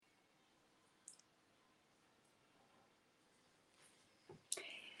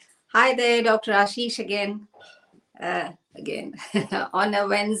Hi there, Dr. Ashish again on a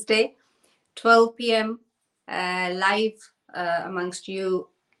Wednesday, 12 p.m. Live amongst you.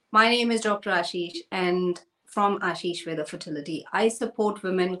 My name is Dr. Ashish, and from Ashish Veda Fertility, I support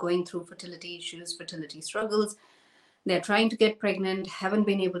women going through fertility issues, fertility struggles. They're trying to get pregnant, haven't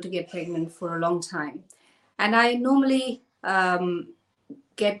been able to get pregnant for a long time, and I normally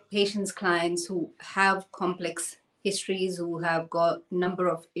get patients, clients who have complex histories, who have got number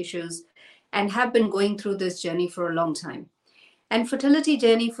of issues, and have been going through this journey for a long time. And fertility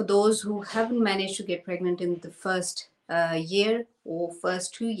journey for those who haven't managed to get pregnant in the first year or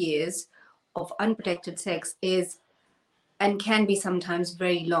first 2 years of unprotected sex is and can be sometimes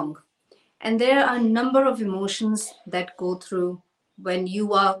very long. And there are a number of emotions that go through when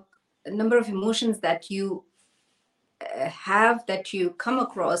you are a number of emotions that you have that you come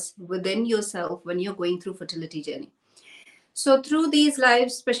across within yourself when you're going through fertility journey. So through these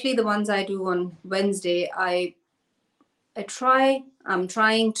lives, especially the ones I do on Wednesday, I'm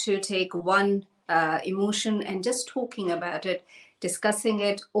trying to take one emotion and just talking about it, discussing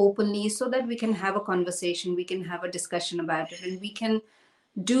it openly so that we can have a conversation, we can have a discussion about it, and we can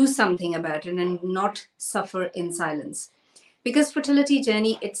do something about it and not suffer in silence. Because fertility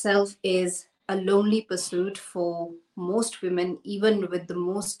journey itself is a lonely pursuit for most women, even with the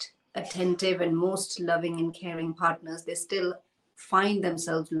most attentive and most loving and caring partners, they still find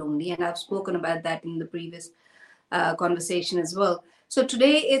themselves lonely. And I've spoken about that in the previous conversation as well. So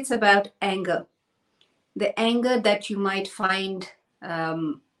today it's about anger, the anger that you might find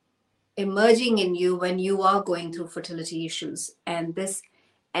um, emerging in you when you are going through fertility issues. And this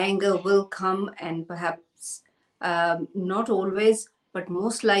anger will come, and perhaps not always, but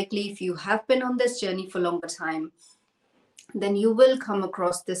most likely, if you have been on this journey for longer time, then you will come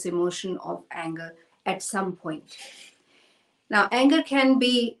across this emotion of anger at some point. Now, anger can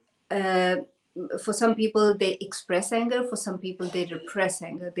be, for some people, they express anger. For some people, they repress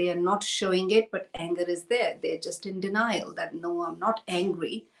anger. They are not showing it, but anger is there. They're just in denial that, no, I'm not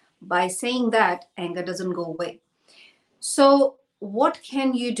angry. By saying that, anger doesn't go away. So, what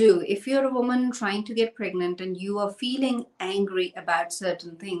can you do if you're a woman trying to get pregnant and you are feeling angry about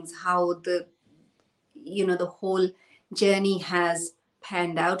certain things, how the whole journey has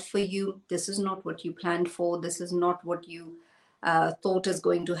panned out for you? This is not what you planned for. This is not what you thought is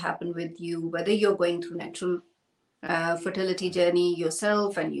going to happen with you. Whether you're going through natural fertility journey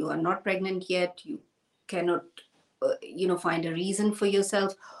yourself and you are not pregnant yet, you cannot find a reason for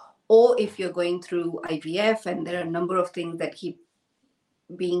yourself, or if you're going through IVF and there are a number of things that keep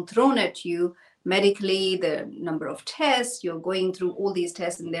being thrown at you medically, the number of tests, you're going through all these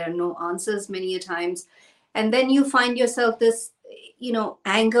tests and there are no answers many a times. And then you find yourself this,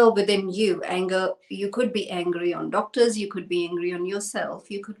 anger within you. Anger, you could be angry on doctors, you could be angry on yourself,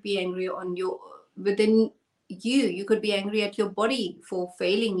 you could be angry on your within you, you could be angry at your body for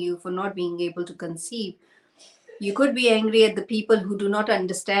failing you, for not being able to conceive. You could be angry at the people who do not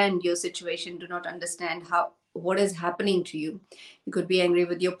understand your situation, do not understand what is happening to you. You could be angry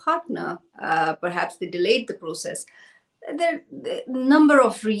with your partner. Perhaps they delayed the process. There are a number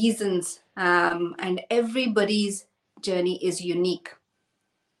of reasons, and everybody's journey is unique.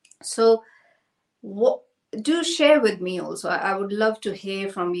 So, what do share with me also. I would love to hear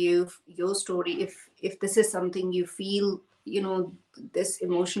from you your story. If this is something you feel, this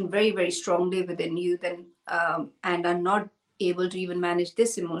emotion very very strongly within you, then and are not able to even manage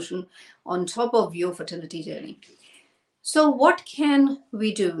this emotion on top of your fertility journey. So what can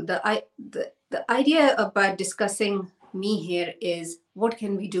we do? The idea about discussing me here is, what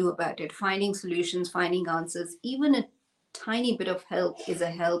can we do about it? Finding solutions, finding answers. Even a tiny bit of help is a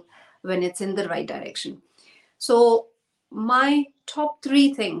help when it's in the right direction. So my top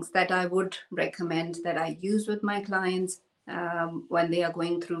three things that I would recommend that I use with my clients when they are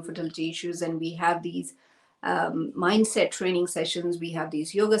going through fertility issues, and we have these mindset training sessions, we have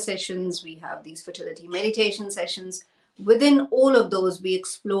these yoga sessions, we have these fertility meditation sessions. Within all of those, we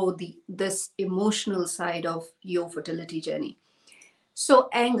explore this emotional side of your fertility journey. So,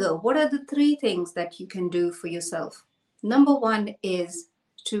 anger, what are the three things that you can do for yourself? Number one is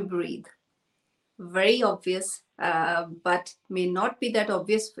to breathe. Very obvious, but may not be that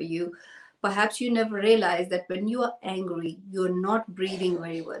obvious for you. Perhaps you never realize that when you are angry, you're not breathing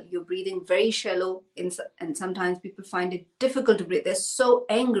very well. You're breathing very shallow, and sometimes people find it difficult to breathe. They're so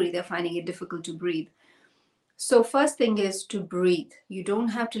angry, they're finding it difficult to breathe. So, first thing is to breathe. You don't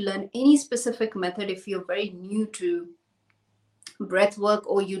have to learn any specific method if you're very new to breath work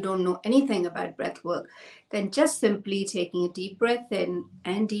or you don't know anything about breath work. Then just simply taking a deep breath in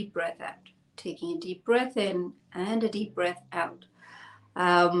and deep breath out, taking a deep breath in and a deep breath out.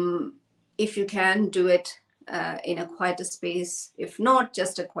 If you can, do it in a quieter space. If not,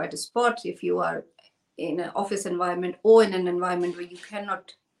 just a quieter spot. If you are in an office environment or in an environment where you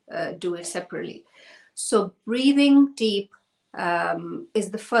cannot do it separately. So breathing deep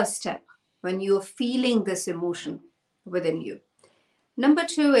is the first step when you're feeling this emotion within you. Number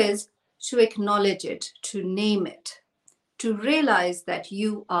two is to acknowledge it, to name it, to realize that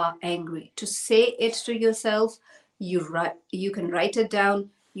you are angry, to say it to yourself. You can write it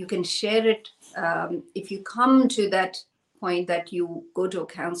down, you can share it. If you come to that point that you go to a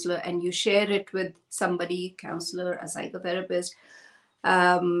counselor and you share it with somebody, counselor, a psychotherapist,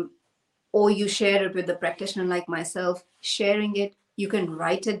 or you share it with a practitioner like myself, sharing it, you can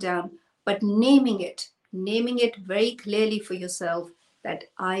write it down, but naming it very clearly for yourself, that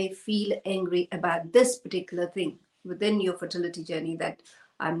I feel angry about this particular thing within your fertility journey, that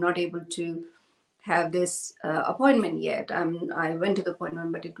I'm not able to have this appointment yet. I went to the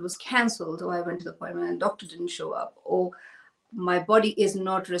appointment, but it was cancelled, or I went to the appointment and doctor didn't show up, or my body is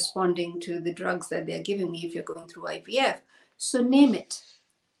not responding to the drugs that they're giving me if you're going through IVF. So name it,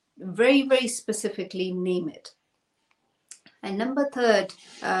 very, very specifically name it. And number third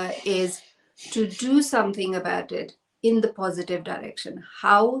is to do something about it in the positive direction.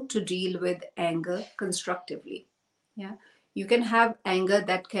 How to deal with anger constructively. Yeah, you can have anger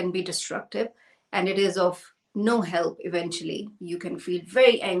that can be destructive, and it is of no help. Eventually, you can feel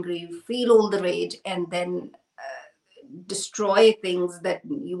very angry, feel all the rage, and then destroy things that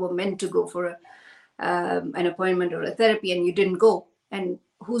you were meant to go for an appointment or a therapy and you didn't go, and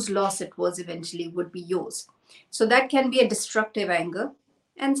whose loss it was eventually would be yours. So that can be a destructive anger,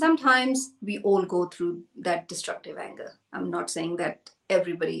 and sometimes we all go through that destructive anger. I'm not saying that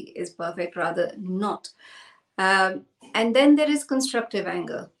everybody is perfect, rather not. And then there is constructive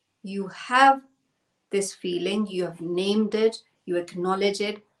anger. You have this feeling, you have named it, you acknowledge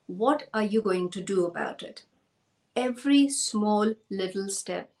it. What are you going to do about it? Every small little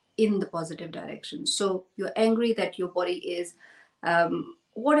step in the positive direction. So you're angry that your body is,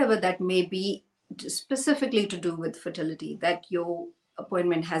 whatever that may be, specifically to do with fertility, that your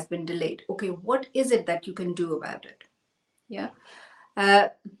appointment has been delayed. Okay, what is it that you can do about it? Yeah.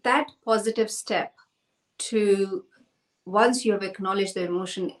 That positive step, to once you have acknowledged the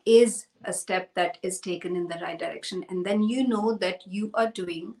emotion, is a step that is taken in the right direction. And then you know that you are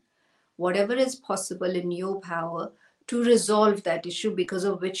doing whatever is possible in your power to resolve that issue because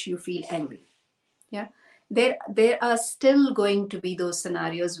of which you feel angry. Yeah, there are still going to be those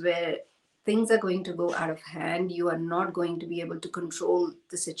scenarios where things are going to go out of hand. You are not going to be able to control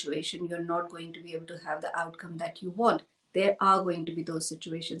the situation. You're not going to be able to have the outcome that you want. There are going to be those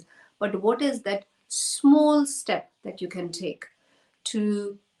situations, but what is that small step that you can take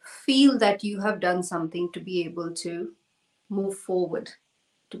to feel that you have done something to be able to move forward,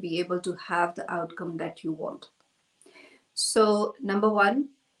 to be able to have the outcome that you want? So, number one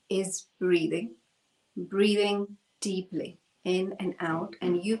is breathing deeply in and out.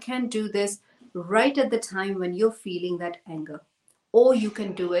 And you can do this right at the time when you're feeling that anger, or you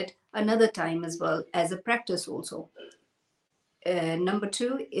can do it another time as well as a practice, also. Number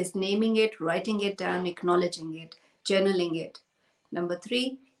two is naming it, writing it down, acknowledging it, journaling it. Number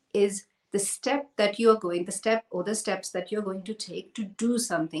three is the step that you are going, the step or the steps that you're going to take to do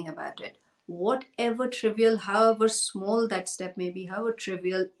something about it. Whatever trivial, however small that step may be, however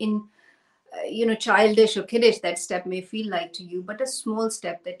trivial, childish or kiddish that step may feel like to you, but a small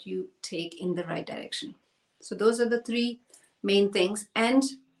step that you take in the right direction. So those are the three main things. And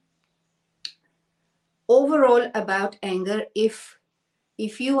overall about anger, if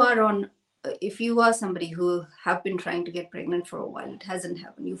you are somebody who have been trying to get pregnant for a while, it hasn't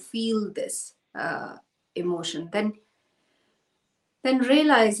happened, you feel this emotion, then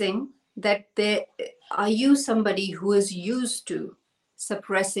realizing that are you somebody who is used to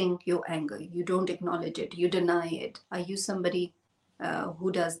suppressing your anger? You don't acknowledge it, you deny it. Are you somebody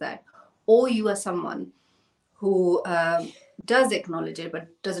who does that? Or you are someone who does acknowledge it but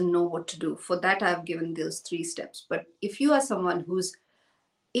doesn't know what to do? For that, I've given those three steps. But if you are someone who's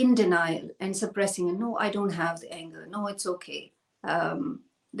in denial and suppressing, and no, I don't have the anger, no, it's okay,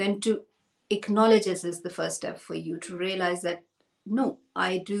 then to acknowledge this is the first step for you to realize that no,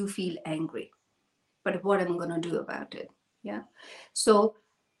 I do feel angry, but what am I going to do about it? Yeah. So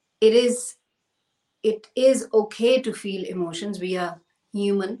it is okay to feel emotions. We are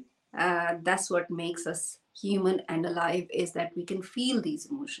human. That's what makes us human and alive, is that we can feel these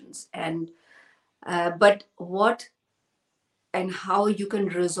emotions. And but what and how you can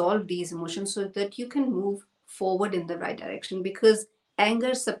resolve these emotions so that you can move forward in the right direction. Because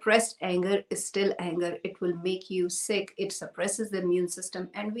anger, suppressed anger is still anger. It will make you sick. It suppresses the immune system.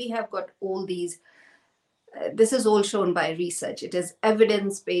 And we have got all these, this is all shown by research. It is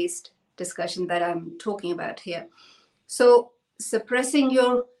evidence-based discussion that I'm talking about here. So suppressing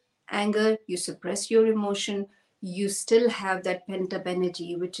your anger, you suppress your emotion, you still have that pent-up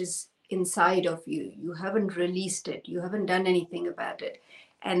energy, which is inside of you. You haven't released it. You haven't done anything about it.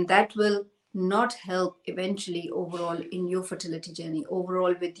 And that will not help eventually overall in your fertility journey,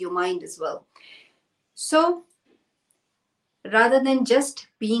 overall with your mind as well. So rather than just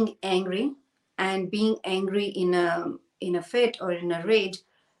being angry and being angry in a fit or in a rage,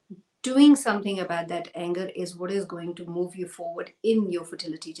 doing something about that anger is what is going to move you forward in your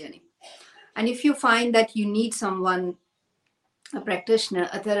fertility journey. And if you find that you need someone, a practitioner,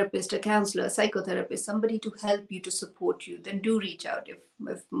 a therapist, a counselor, a psychotherapist, somebody to help you, to support you, then do reach out.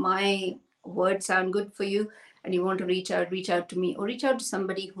 If my words sound good for you and you want to reach out to me, or reach out to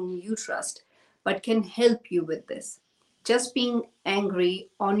somebody whom you trust but can help you with this. Just being angry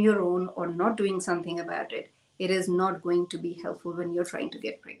on your own or not doing something about it, it is not going to be helpful when you're trying to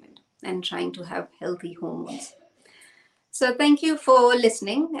get pregnant and trying to have healthy hormones. So thank you for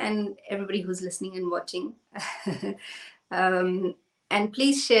listening, and everybody who's listening and watching. And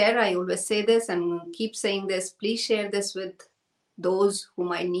please share. I always say this and keep saying this. Please share this with those who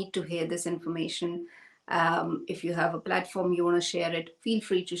might need to hear this information. If you have a platform you want to share it, feel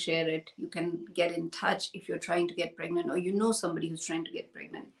free to share it. You can get in touch if you're trying to get pregnant, or you know somebody who's trying to get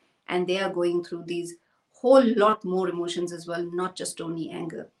pregnant and they are going through these whole lot more emotions as well, not just only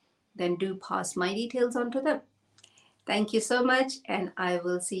anger. Then do pass my details on to them. Thank you so much, and I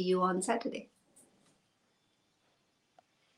will see you on Saturday.